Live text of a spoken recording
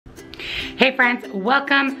Hey friends,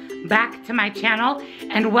 welcome back to my channel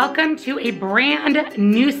and welcome to a brand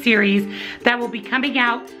new series that will be coming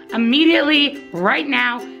out immediately right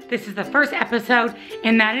now. This is the first episode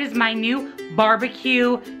and that is my new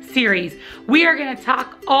barbecue series. We are gonna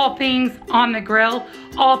talk all things on the grill,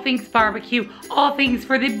 all things barbecue, all things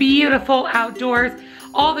for the beautiful outdoors,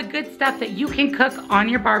 all the good stuff that you can cook on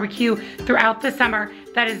your barbecue throughout the summer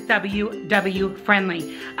that is WW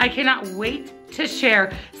friendly. I cannot wait to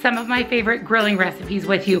share some of my favorite grilling recipes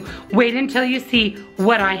with you. Wait until you see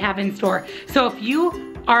what I have in store. So if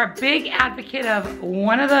you are a big advocate of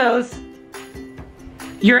one of those,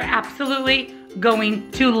 you're absolutely going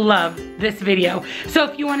to love this video. So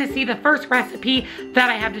if you want to see the first recipe that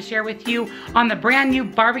I have to share with you on the brand new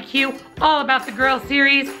barbecue, all about the grill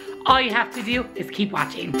series, all you have to do is keep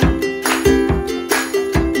watching.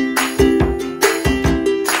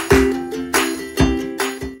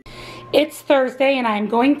 It's Thursday and I'm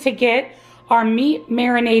going to get our meat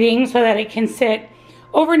marinating so that it can sit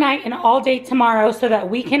overnight and all day tomorrow so that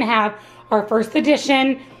we can have our first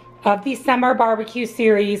edition of the summer barbecue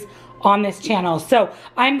series on this channel. So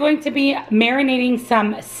I'm going to be marinating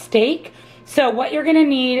some steak. So what you're gonna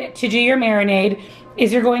need to do your marinade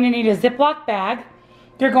is you're going to need a Ziploc bag.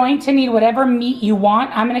 You're going to need whatever meat you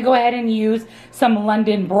want. I'm gonna go ahead and use some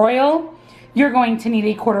London broil. You're going to need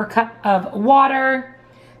a 1/4 cup of water,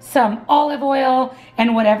 some olive oil,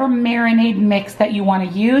 and whatever marinade mix that you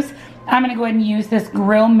want to use. I'm going to go ahead and use this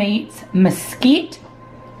Grill Mates Mesquite.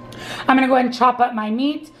 I'm going to go ahead and chop up my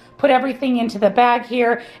meat, put everything into the bag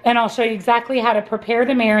here, and I'll show you exactly how to prepare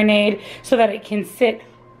the marinade so that it can sit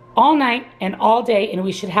all night and all day, and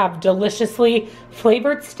we should have deliciously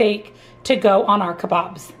flavored steak to go on our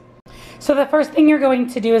kebabs. So the first thing you're going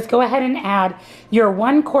to do is go ahead and add your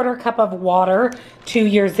 1/4 cup of water to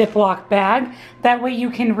your Ziploc bag. That way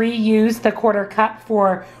you can reuse the 1/4 cup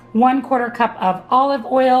for 1/4 cup of olive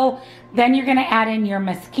oil. Then you're gonna add in your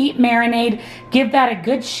mesquite marinade, give that a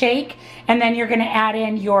good shake, and then you're gonna add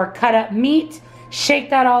in your cut up meat. Shake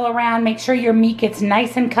that all around, make sure your meat gets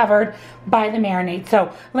nice and covered by the marinade. So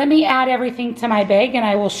let me add everything to my bag and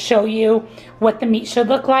I will show you what the meat should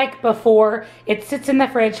look like before it sits in the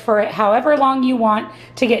fridge for however long you want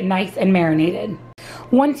to get nice and marinated.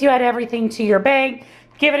 Once you add everything to your bag,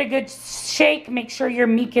 give it a good shake, make sure your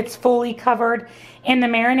meat gets fully covered in the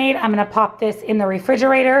marinade. I'm gonna pop this in the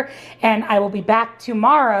refrigerator and I will be back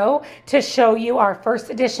tomorrow to show you our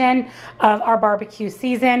first edition of our barbecue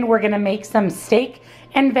season. We're gonna make some steak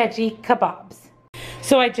and veggie kebabs.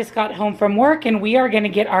 So I just got home from work and we are gonna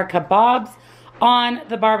get our kebabs on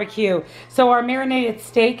the barbecue. So our marinated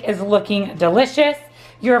steak is looking delicious.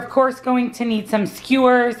 You're of course going to need some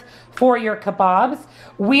skewers for your kebabs.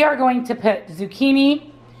 We are going to put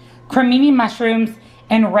zucchini, cremini mushrooms,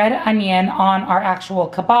 and red onion on our actual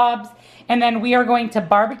kebabs. And then we are going to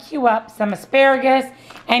barbecue up some asparagus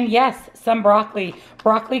and yes, some broccoli.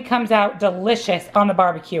 Broccoli comes out delicious on the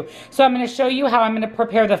barbecue. So I'm gonna show you how I'm gonna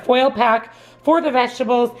prepare the foil pack for the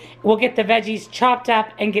vegetables. We'll get the veggies chopped up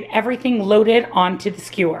and get everything loaded onto the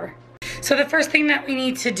skewer. So the first thing that we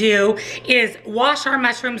need to do is wash our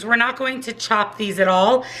mushrooms. We're not going to chop these at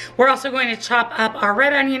all. We're also going to chop up our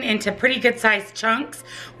red onion into pretty good sized chunks.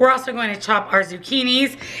 We're also going to chop our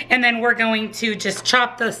zucchinis and then we're going to just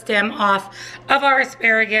chop the stem off of our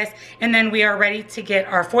asparagus and then we are ready to get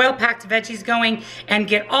our foil packed veggies going and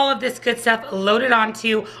get all of this good stuff loaded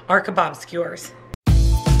onto our kebab skewers.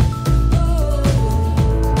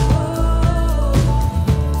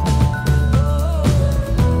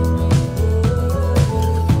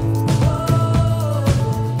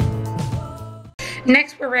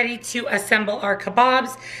 Next, we're ready to assemble our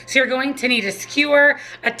kebabs. So you're going to need a skewer.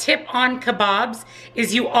 A tip on kebabs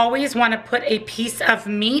is you always want to put a piece of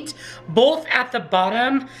meat both at the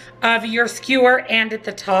bottom of your skewer and at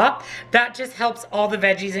the top. That just helps all the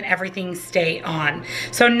veggies and everything stay on.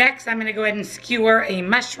 So next, I'm going to go ahead and skewer a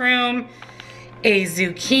mushroom, a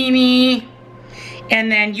zucchini, and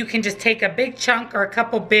then you can just take a big chunk or a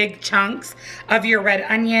couple big chunks of your red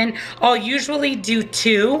onion. I'll usually do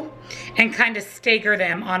 2 and kind of stagger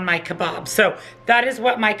them on my kebab. So that is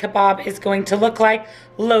what my kebab is going to look like,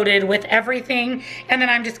 loaded with everything. And then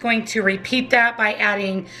I'm just going to repeat that by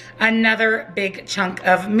adding another big chunk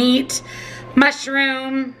of meat,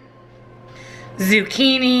 mushroom,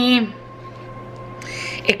 zucchini,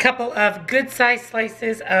 a couple of good sized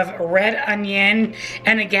slices of red onion,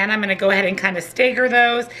 and again I'm going to go ahead and kind of stagger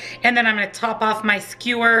those, and then I'm going to top off my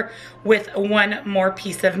skewer with 1 more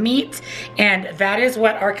piece of meat, and that is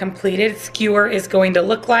what our completed skewer is going to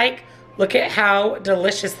look like Look at how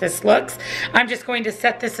delicious this looks. I'm just going to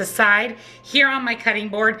set this aside here on my cutting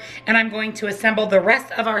board, and I'm going to assemble the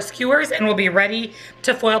rest of our skewers, and we'll be ready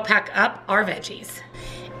to foil pack up our veggies.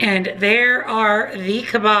 And there are the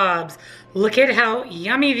kebabs. Look at how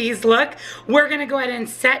yummy these look. We're gonna go ahead and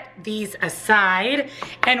set these aside,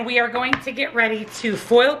 and we are going to get ready to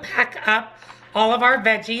foil pack up all of our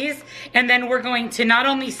veggies, and then we're going to not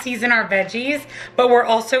only season our veggies, but we're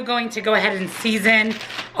also going to go ahead and season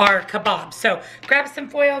our kebabs. So grab some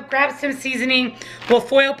foil, grab some seasoning. We'll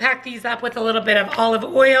foil pack these up with a little bit of olive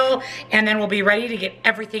oil, and then we'll be ready to get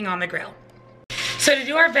everything on the grill. So to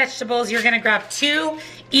do our vegetables, you're gonna grab 2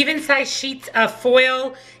 even-sized sheets of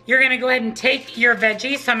foil. You're gonna go ahead and take your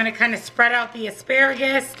veggies. So I'm gonna kind of spread out the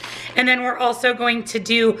asparagus, and then we're also going to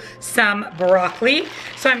do some broccoli.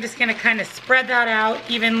 So I'm just gonna kind of spread that out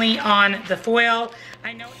evenly on the foil.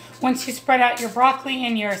 I know once you spread out your broccoli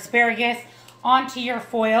and your asparagus onto your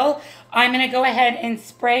foil, I'm gonna go ahead and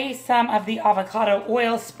spray some of the avocado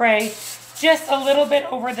oil spray just a little bit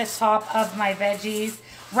over the top of my veggies.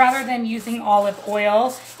 Rather than using olive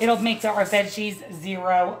oil, it'll make our veggies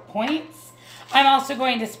 0 points. I'm also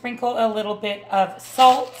going to sprinkle a little bit of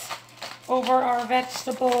salt over our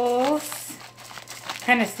vegetables.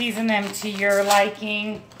 Kind of season them to your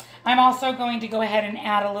liking. I'm also going to go ahead and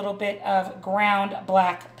add a little bit of ground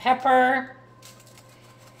black pepper.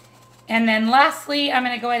 And then lastly, I'm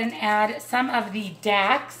going to go ahead and add some of the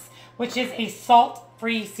Dax, which is a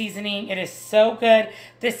salt-free seasoning. It is so good.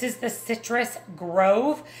 This is the Citrus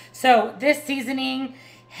Grove. So this seasoning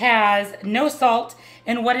has no salt,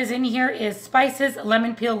 and what is in here is spices,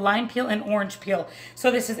 lemon peel, lime peel, and orange peel. So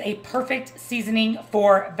this is a perfect seasoning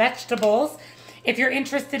for vegetables. If you're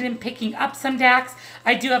interested in picking up some Dax,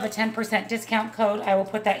 I do have a 10% discount code. I will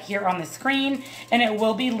put that here on the screen, and it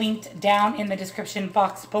will be linked down in the description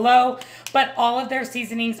box below. But all of their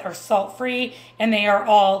seasonings are salt-free, and they are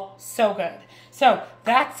all so good. So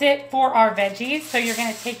that's it for our veggies. So you're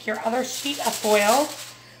gonna take your other sheet of foil,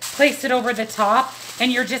 place it over the top,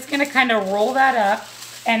 and you're just gonna kind of roll that up.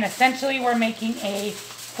 And essentially we're making a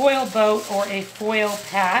foil boat or a foil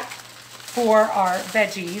pack for our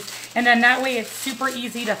veggies. And then that way it's super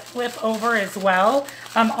easy to flip over as well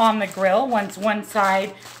on the grill. Once one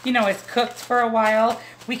side, you know, is cooked for a while,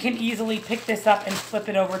 we can easily pick this up and flip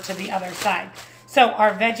it over to the other side. So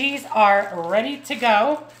our veggies are ready to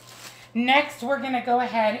go. Next, we're gonna go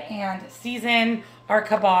ahead and season our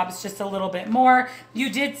kebabs just a little bit more. You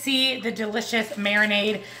did see the delicious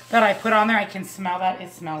marinade that I put on there. I can smell that.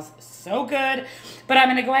 It smells so good. But I'm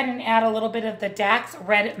gonna go ahead and add a little bit of the Dax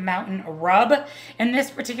Red Mountain Rub. And this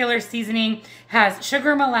particular seasoning has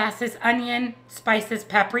sugar, molasses, onion, spices,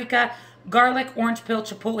 paprika, garlic, orange peel,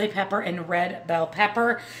 chipotle pepper, and red bell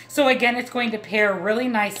pepper. So again, it's going to pair really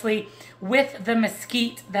nicely with the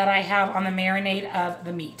mesquite that I have on the marinade of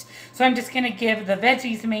the meat. So I'm just gonna give the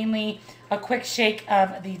veggies mainly a quick shake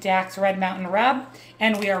of the Dax Red Mountain Rub,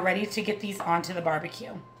 and we are ready to get these onto the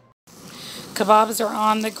barbecue. Kebabs are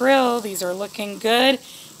on the grill. These are looking good.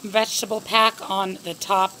 Vegetable pack on the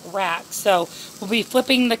top rack. So we'll be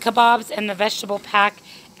flipping the kebabs and the vegetable pack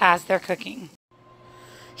as they're cooking.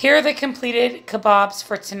 Here are the completed kebabs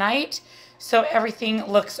for tonight. So everything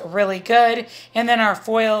looks really good. And then our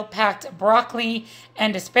foil packed broccoli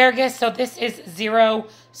and asparagus. So this is 0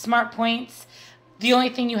 smart points. The only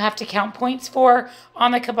thing you have to count points for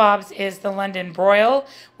on the kebabs is the London broil,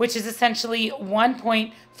 which is essentially 1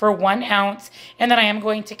 point for 1 ounce. And then I am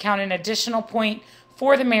going to count an additional point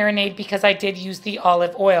for the marinade because I did use the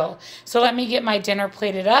olive oil. So let me get my dinner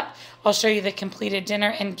plated up. I'll show you the completed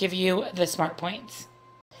dinner and give you the smart points.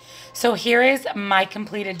 So here is my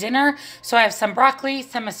completed dinner. So I have some broccoli,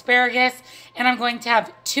 some asparagus, and I'm going to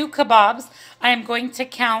have 2 kebabs. I am going to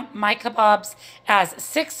count my kebabs as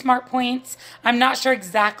 6 smart points. I'm not sure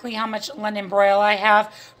exactly how much London broil I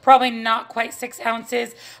have. Probably not quite 6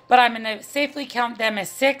 ounces, but I'm going to safely count them as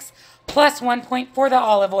 6 plus 1 point for the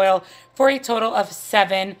olive oil for a total of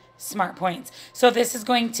 7 smart points. So this is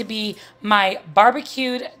going to be my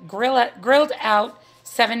barbecued, grilled out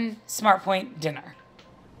 7 smart point dinner.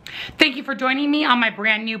 Thank you for joining me on my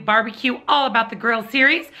brand new barbecue all about the grill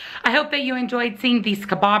series. I hope that you enjoyed seeing this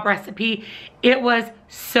kebab recipe. It was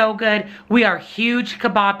so good. We are huge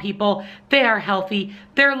kebab people. They are healthy.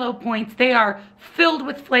 They're low points. They are filled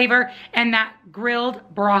with flavor, and that grilled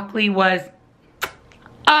broccoli was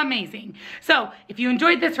amazing. So if you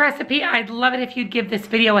enjoyed this recipe, I'd love it if you'd give this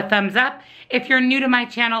video a thumbs up. If you're new to my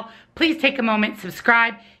channel, please take a moment,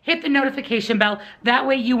 subscribe, hit the notification bell. That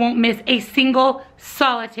way you won't miss a single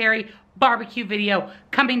solitary barbecue video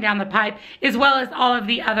coming down the pipe, as well as all of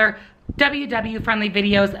the other WW friendly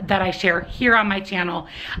videos that I share here on my channel.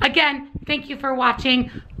 Again, thank you for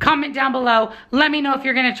watching. Comment down below. Let me know if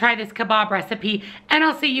you're gonna try this kebab recipe, and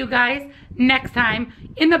I'll see you guys next time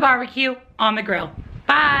in the barbecue on the grill.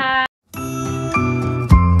 Bye.